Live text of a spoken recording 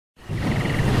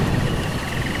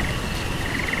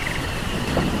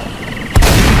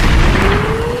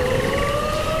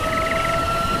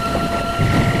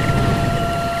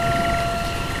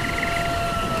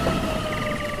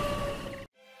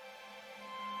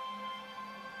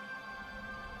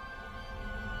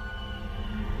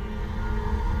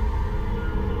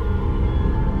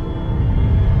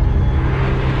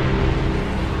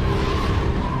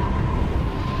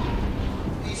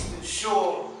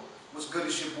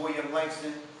boy Young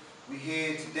Langston. We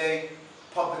here today,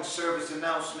 public service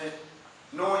announcement,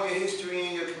 knowing your history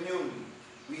in your community.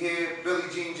 We here, Billie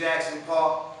Jean Jackson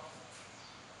Park,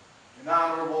 an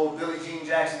Honorable Billie Jean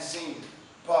Jackson Sr.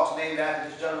 Park's named after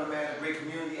this gentleman, man, a great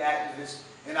community activist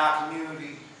in our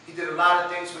community. He did a lot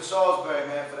of things for Salisbury,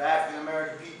 man, for the African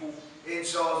American people in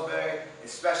Salisbury,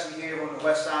 especially here on the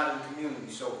west side of the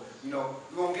community. So, you know,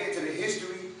 we're going to get into the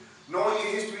history. Knowing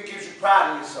your history gives you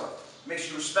pride in yourself, makes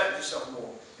you respect yourself more.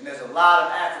 And there's a lot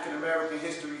of African American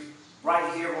history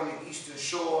right here on the Eastern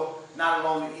Shore, not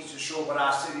alone the Eastern Shore, but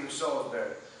our city of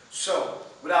Salisbury. So,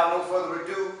 without no further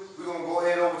ado, we're going to go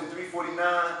ahead over to 349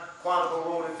 Quantico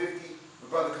Road and 50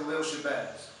 with Brother Khalil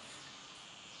Shabazz.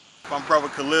 I'm Brother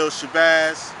Khalil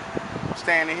Shabazz. I'm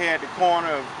standing here at the corner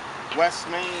of West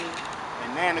Main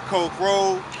and Nanticoke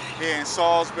Road here in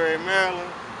Salisbury, Maryland.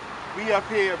 We up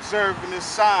here observing this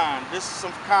sign. This is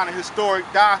some kind of historic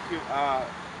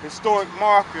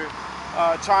marker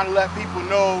trying to let people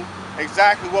know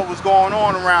exactly what was going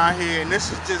on around here. And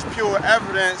this is just pure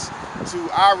evidence to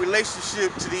our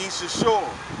relationship to the Eastern Shore.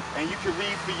 And you can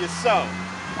read for yourself.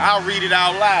 I'll read it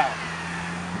out loud.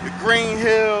 The Green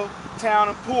Hill Town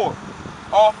and Port,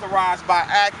 authorized by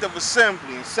Act of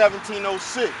Assembly in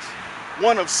 1706,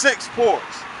 one of 6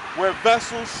 ports where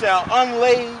vessels shall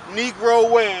unlade Negro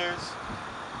wares,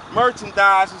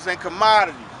 merchandises, and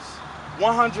commodities.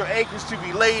 100 acres to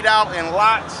be laid out in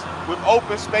lots with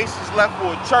open spaces left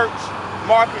for a church,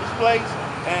 marketplace,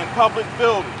 and public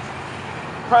buildings.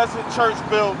 Present church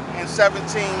built in 1733,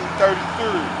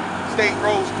 State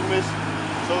Roads Commission.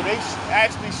 So they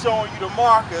actually showing you the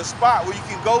marker, a spot where you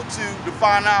can go to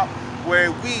find out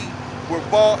where we were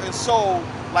bought and sold,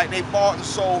 like they bought and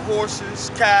sold horses,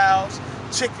 cows,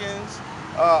 chickens,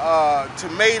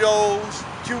 tomatoes,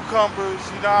 cucumbers,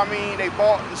 you know what I mean? They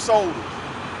bought and sold it.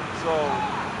 So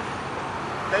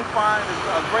they find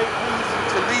a great reason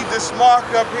to leave this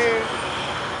marker up here.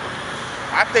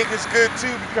 I think it's good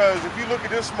too, because if you look at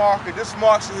this marker, this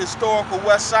marks the historical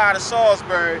west side of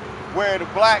Salisbury, where the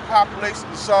black population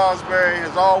of Salisbury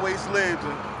has always lived.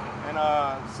 And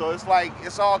so it's like,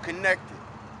 it's all connected.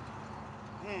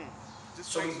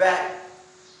 So we back,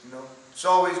 you know. It's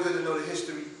always good to know the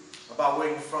history about where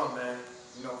you're from, man.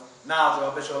 You know, now,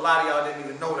 I bet you a lot of y'all didn't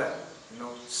even know that. You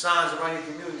know, signs around your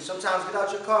community. Sometimes get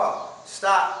out your car,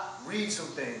 stop, read some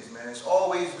things, man. It's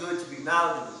always good to be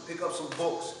knowledgeable. Pick up some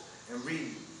books and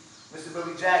read. Mr.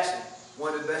 Billy Jackson,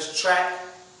 one of the best track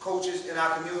coaches in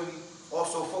our community,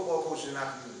 also football coaches in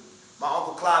our community. My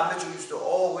Uncle Clyde Mitchell used to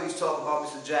always talk about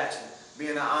Mr. Jackson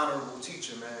being an honorable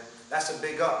teacher, man. That's a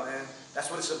big up, man. That's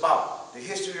what it's about. The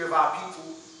history of our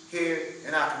people here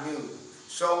in our community.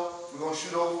 So, we're going to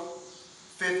shoot over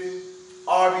 50.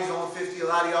 Arby's on 50, a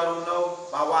lot of y'all don't know,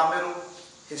 by Y Middle,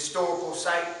 historical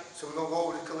site. So we're going to go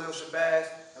over to Khalil Shabazz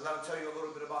and let him tell you a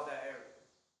little bit about that area.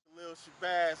 Khalil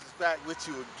Shabazz is back with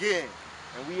you again.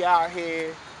 And we out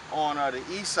here on the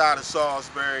east side of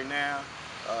Salisbury now,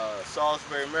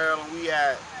 Salisbury, Maryland. We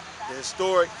at the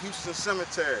historic Houston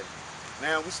Cemetery.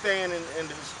 Now we're staying in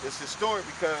this historic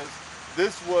because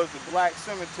this was the black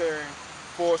cemetery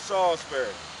for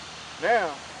Salisbury.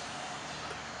 Now,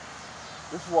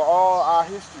 this is where all our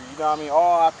history, you know what I mean,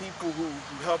 all our people who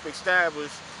help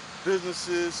establish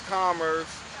businesses, commerce,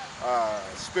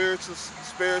 spiritual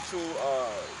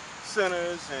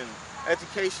centers and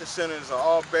education centers are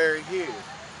all buried here.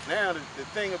 Now, the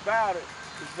thing about it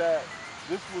is that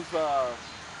this was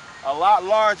a lot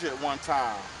larger at one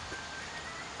time,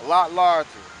 a lot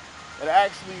larger. It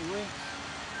actually reached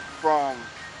from,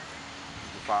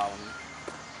 you can follow me,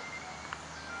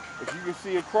 if you can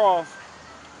see across,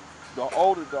 the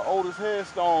oldest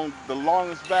headstone, the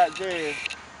longest back there,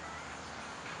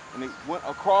 and it went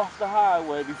across the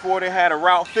highway before they had a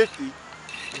Route 50.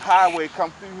 The highway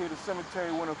come through here, the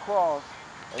cemetery went across,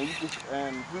 and if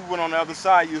we went on the other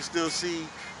side, you'll still see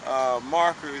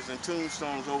markers and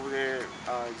tombstones over there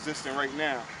existing right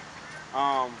now.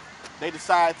 They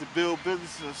decided to build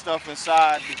businesses and stuff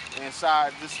inside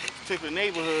this particular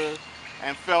neighborhood,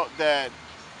 and felt that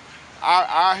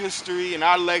our history and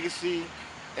our legacy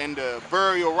and the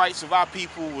burial rights of our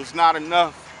people was not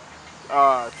enough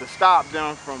to stop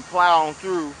them from plowing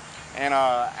through. And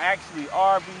actually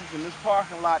Arby's in this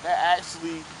parking lot, that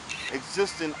actually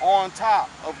existing on top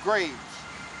of graves.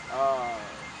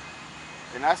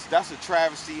 And that's a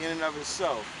travesty in and of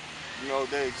itself. You know,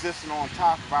 they're existing on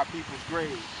top of our people's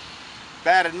graves.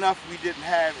 Bad enough we didn't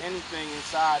have anything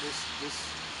inside this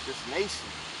nation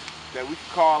that we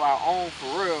could call our own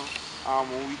for real.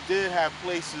 When we did have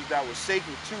places that were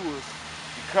sacred to us,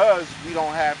 because we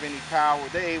don't have any power,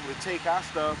 they're able to take our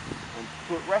stuff and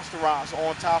put restaurants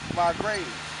on top of our graves.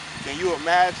 Can you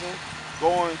imagine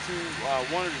going to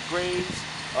one of the graves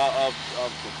of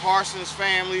the Parsons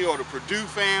family or the Purdue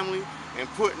family and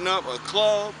putting up a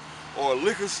club or a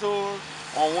liquor store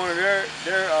on one of their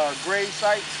grave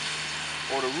sites,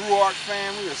 or the Ruark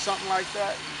family or something like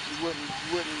that? You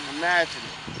wouldn't imagine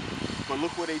it. But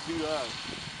look what they do to us.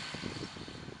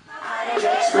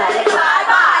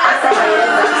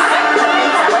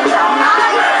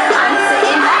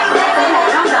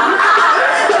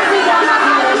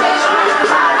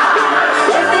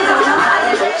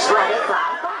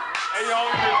 Hey, y'all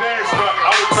want to dance, but I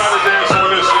would try to dance on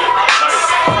this shit.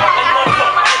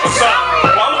 What's up?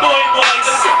 I'm going like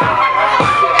this.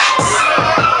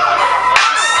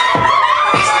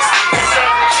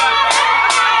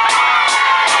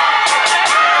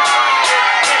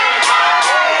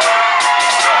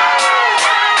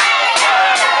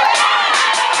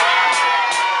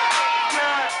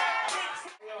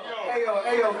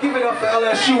 Hey yo, give it up for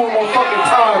LSU one more fucking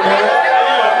time, man.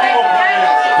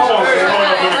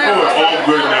 I'm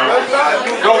good now.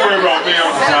 Don't worry about me,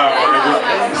 I'm tired, my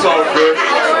nigga. It's all good.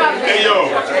 Hey yo,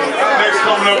 next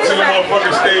coming up to the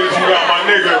motherfucking stage, you got my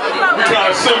nigga. We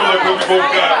kinda similar because we both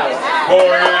got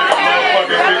bald head and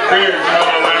motherfucking big beards and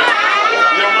all that.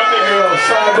 Yo, my nigga. Yo,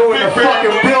 son, go in the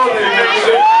fucking building and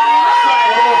shit.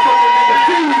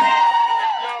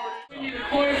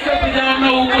 Coin flip, and y'all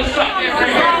know what's up.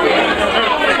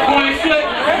 Coin flip.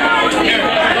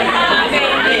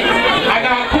 I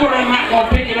got a quarter, I'm not gonna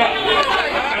pick it up.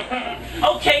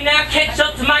 Okay, now catch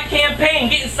up to my campaign.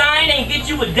 Getting signed ain't get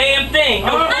you a damn thing.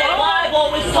 I've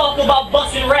always talk about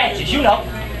busting ratchets, you know,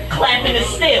 clapping the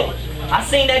still. I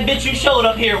seen that bitch you showed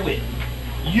up here with.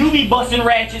 You be busting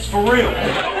ratchets for real.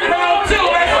 Round two,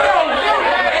 let's go.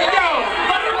 Hey, yo.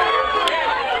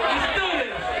 Let's do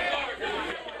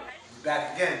this.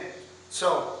 Back again.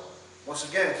 So, once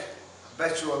again, I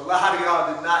bet you a lot of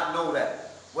y'all did not know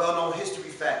that. Well-known history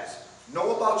facts.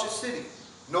 Know about your city.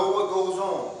 Know what goes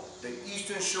on. The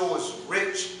Eastern Shore is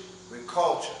rich with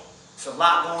culture. It's a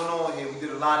lot going on here. We did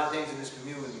a lot of things in this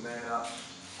community, man.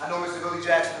 I know Mr. Billy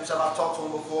Jackson himself. I've talked to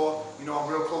him before. You know, I'm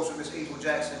real close with Miss April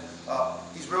Jackson.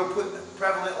 He's real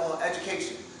prevalent on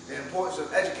education, the importance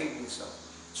of educating yourself.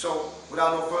 So,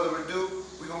 without no further ado,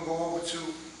 we're going to go over to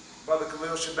Brother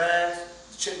Khalil Shabazz,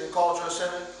 the Chipman Cultural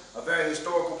Center, a very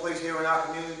historical place here in our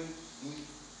community.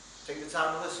 Take the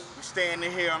time to listen. We're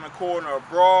standing here on the corner of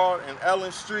Broad and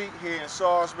Ellen Street here in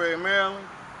Salisbury, Maryland.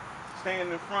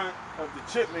 Standing in front of the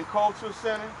Chipman Cultural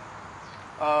Center.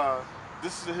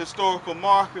 This is a historical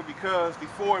marker because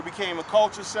before it became a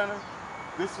culture center,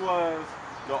 this was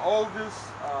the oldest,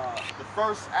 the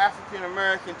first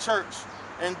African-American church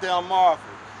in Delmarva.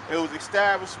 It was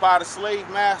established by the slave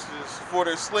masters for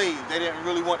their slaves. They didn't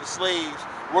really want the slaves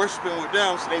worshiping with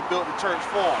them, so they built the church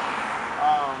for them.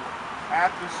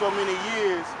 After so many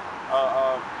years,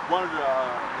 one of the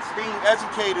esteemed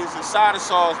educators inside of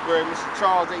Salisbury, Mr.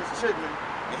 Charles H. Chipman,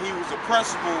 and he was a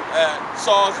principal at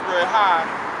Salisbury High.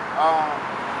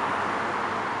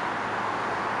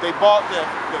 They bought the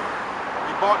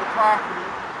property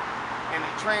and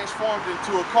they transformed it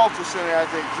into a culture center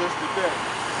as they exist today.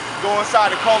 Go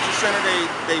inside the culture center,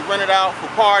 they rent it out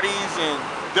for parties and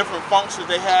different functions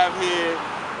they have here,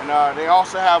 and they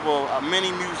also have a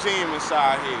mini museum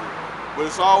inside here. But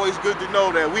it's always good to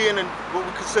know that we're in what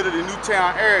we consider the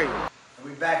Newtown area. And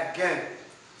we back again.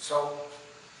 So,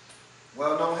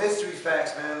 well-known history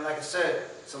facts, man. Like I said,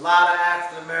 it's a lot of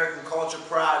African-American culture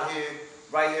pride here,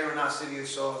 right here in our city of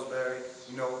Salisbury,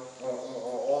 you know, on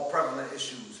all prevalent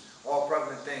issues, all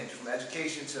prevalent things, from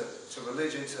education to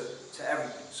religion to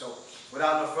everything. So,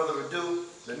 without no further ado,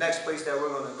 the next place that we're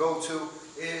going to go to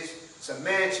is it's a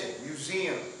mansion,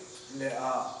 museum in the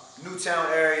Newtown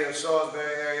area,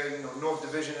 Salisbury area, you know, North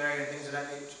Division area, things of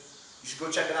that nature. You should go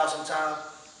check it out sometime.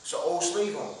 It's an old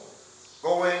slave home.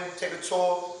 Go in, take a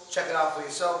tour, check it out for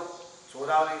yourself. So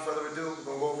without any further ado, we're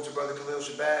going to go over to Brother Khalil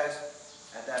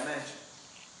Shabazz at that mansion.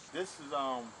 This is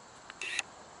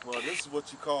this is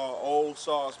what you call old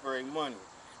Salisbury money,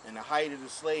 and the height of the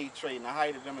slave trade and the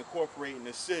height of them incorporating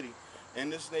the city. In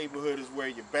this neighborhood is where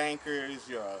your bankers,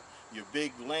 your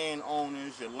big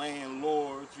landowners, your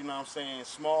landlords, you know what I'm saying,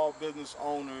 small business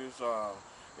owners,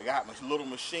 they got little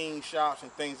machine shops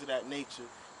and things of that nature.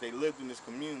 They lived in this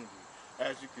community.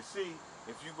 As you can see,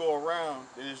 if you go around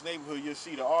in this neighborhood, you'll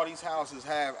see that all these houses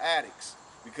have attics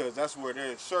because that's where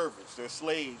their servants, their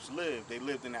slaves lived. They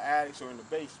lived in the attics or in the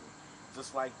basement,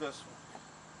 just like this one.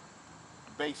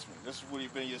 Basement. This would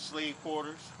have been your slave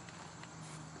quarters.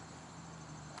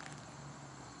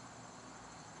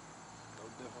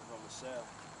 Different from the South.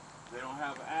 They don't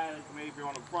have an attic maybe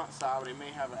on the front side, but they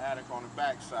may have an attic on the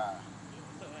back side.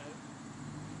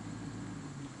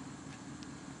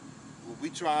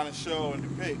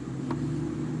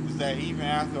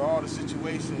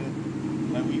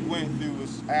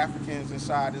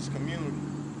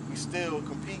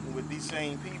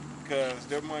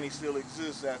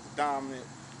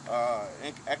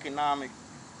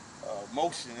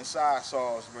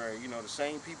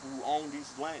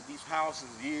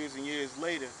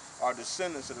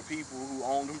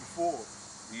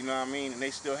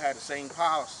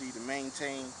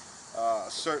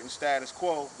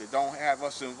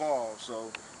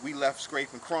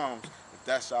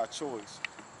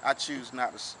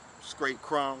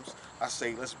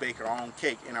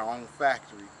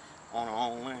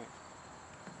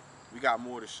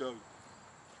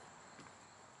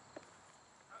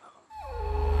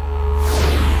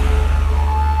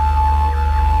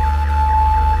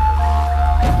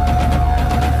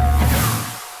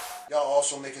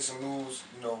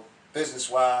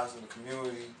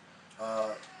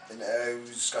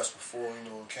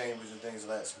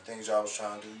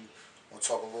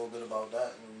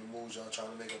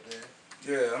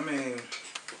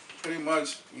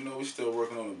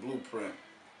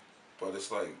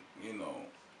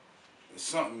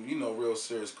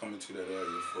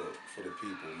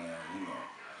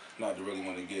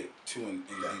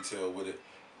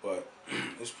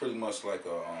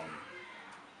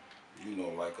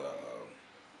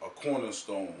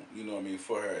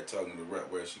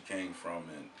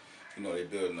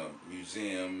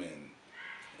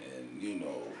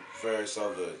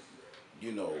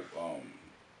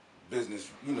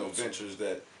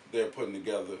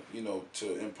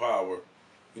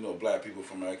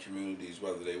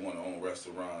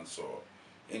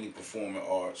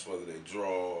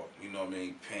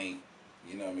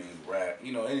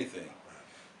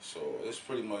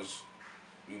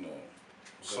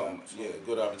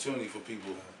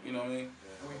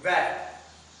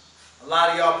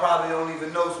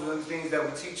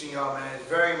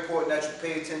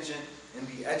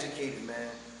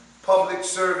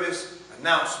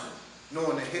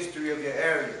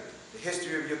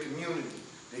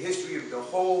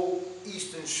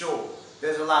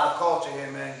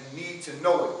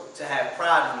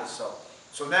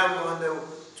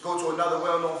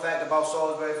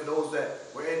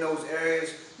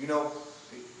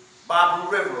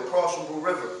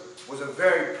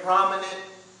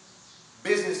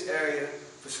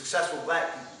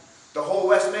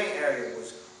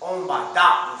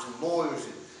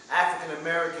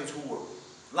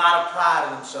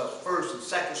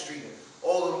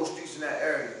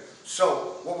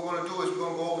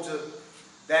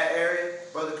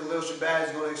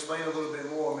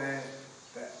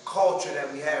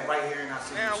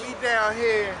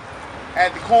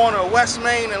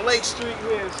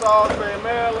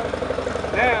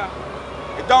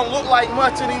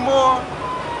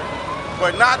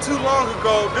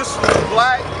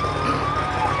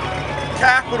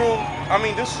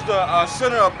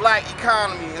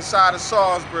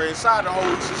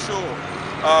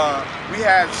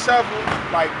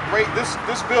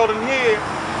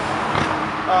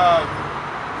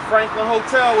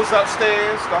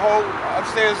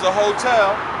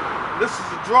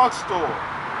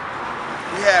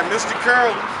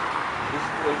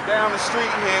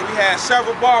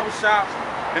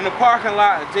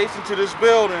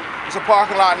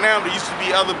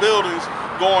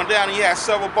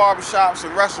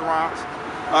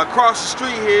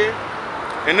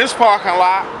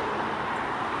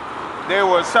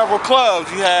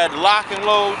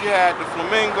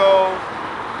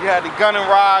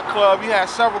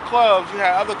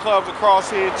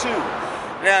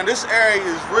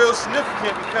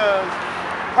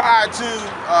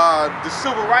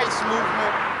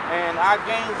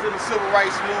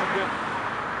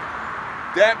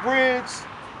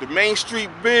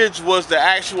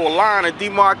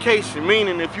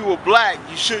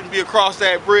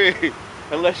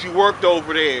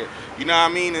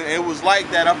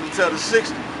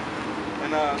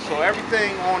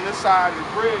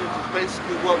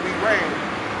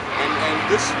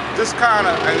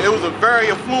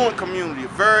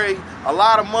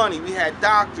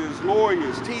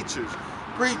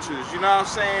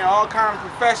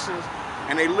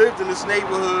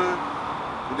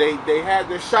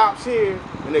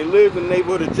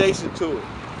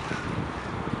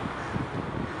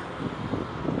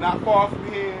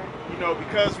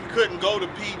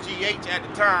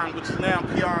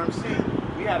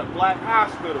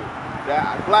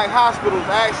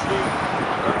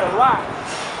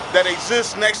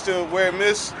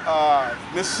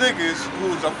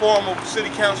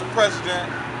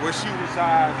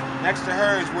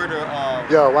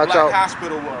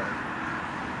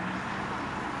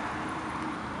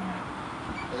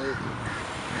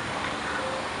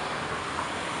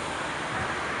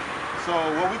 So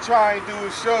what we try and do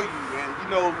is show you, and you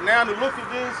know, now to look at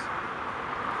this,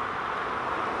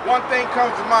 one thing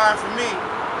comes to mind for me: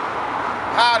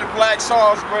 how did Black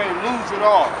Salisbury lose it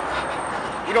all?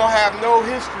 We don't have no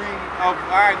history of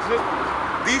our existence.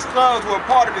 These clubs were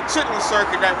part of the chitlin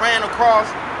circuit that ran across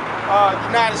the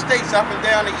United States up and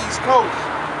down the East Coast.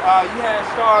 You had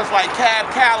stars like Cab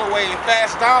Calloway and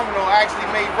Fast Domino actually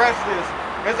made residents.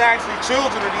 There's actually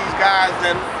children of these guys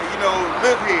that, you know,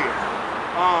 live here.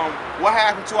 What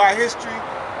happened to our history?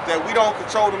 That we don't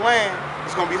control the land.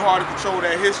 It's gonna be hard to control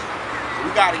that history. So we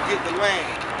gotta get the land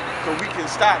so we can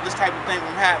stop this type of thing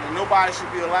from happening. Nobody should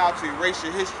be allowed to erase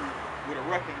your history with a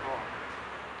wrecking ball.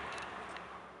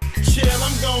 Chill,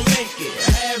 I'm gon' make it.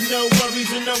 I have no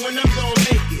worries in knowing I'm gon'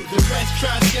 make it. The rest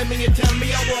try to scare me and tell me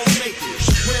I won't make it.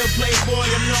 Real playboy,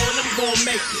 I'm knowing I'm gon'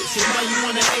 make it. So why you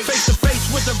wanna hate? Face to face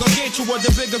with the gargantua,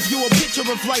 the bigger view, a picture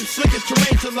of life, slick as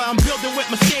tarantula. I'm building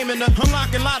with my stamina,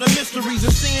 unlocking a lot of mysteries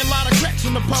and seeing a lot of cracks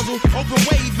in the puzzle. Open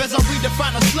wave as I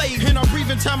redefine a slave. In a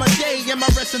breathing time of day and my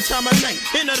resting time of night.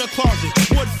 Enter the closet,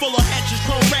 wood full of hatches,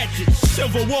 chrome ratchets,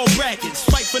 silver wall brackets.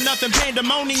 Fight for nothing,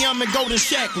 pandemonium and golden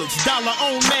shacklets. Dollar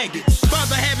owned maggots.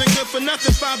 Father having good for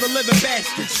nothing, father living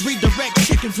bastards. Redirect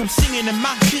chickens, I'm singing in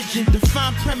my vision.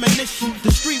 Define premonition.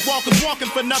 The street walkers walking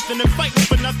for nothing and fighting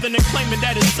for nothing and claiming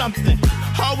that it's something.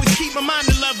 I always keep my mind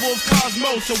the level of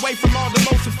cosmos, away from all the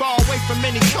motion, far away from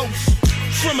any coast.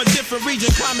 From a different region,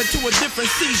 climbing to a different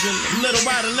season. Little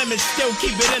rider limits, still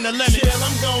keep it in the limit. Chill,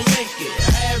 I'm gon' make it.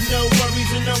 I have no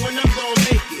worries in knowing I'm gon'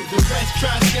 make it. The rest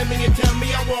try to scare me and tell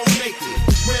me I won't make it.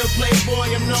 Real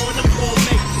playboy, I'm knowing I'm gon'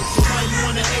 make it. So why you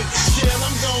wanna hate? Chill,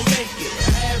 I'm gon' make it.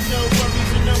 I have no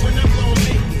worries in knowing I'm gon' make it.